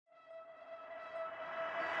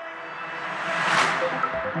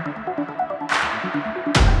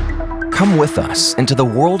Come with us into the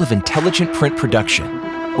world of intelligent print production,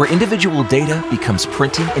 where individual data becomes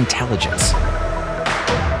printing intelligence.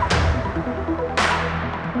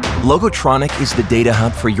 LogoTronic is the data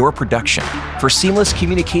hub for your production, for seamless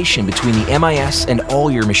communication between the MES and all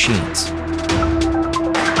your machines.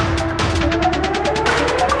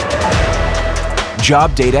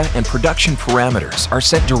 Job data and production parameters are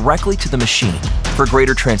sent directly to the machine for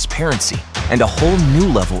greater transparency and a whole new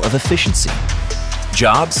level of efficiency.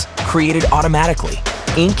 Jobs created automatically,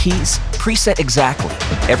 in keys, preset exactly,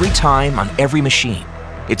 every time on every machine.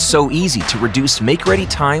 It's so easy to reduce make-ready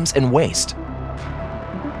times and waste.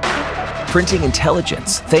 Printing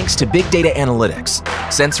intelligence thanks to big data analytics.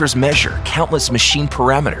 Sensors measure countless machine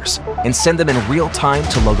parameters and send them in real time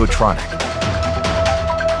to LogoTronic.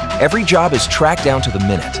 Every job is tracked down to the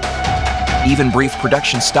minute. Even brief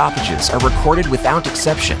production stoppages are recorded without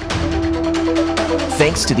exception,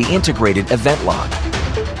 thanks to the integrated event log.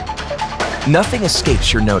 Nothing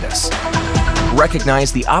escapes your notice.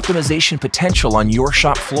 Recognize the optimization potential on your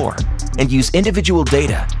shop floor and use individual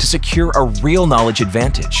data to secure a real knowledge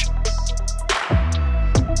advantage.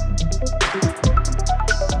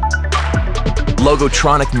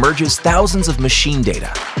 LogoTronic merges thousands of machine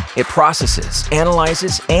data. It processes,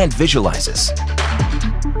 analyzes, and visualizes.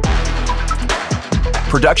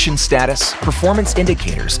 Production status, performance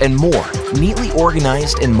indicators, and more, neatly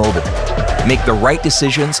organized and mobile. Make the right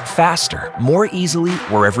decisions faster, more easily,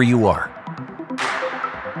 wherever you are.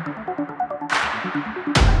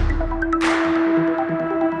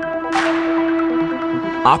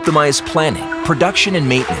 Optimize planning, production, and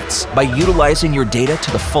maintenance by utilizing your data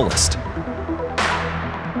to the fullest.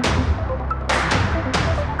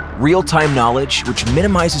 Real-time knowledge, which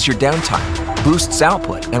minimizes your downtime, boosts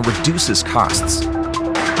output, and reduces costs.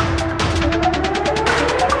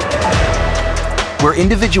 Where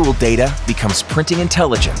individual data becomes printing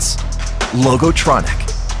intelligence, LogoTronic.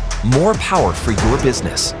 More power for your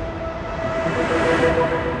business.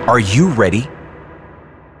 Are you ready?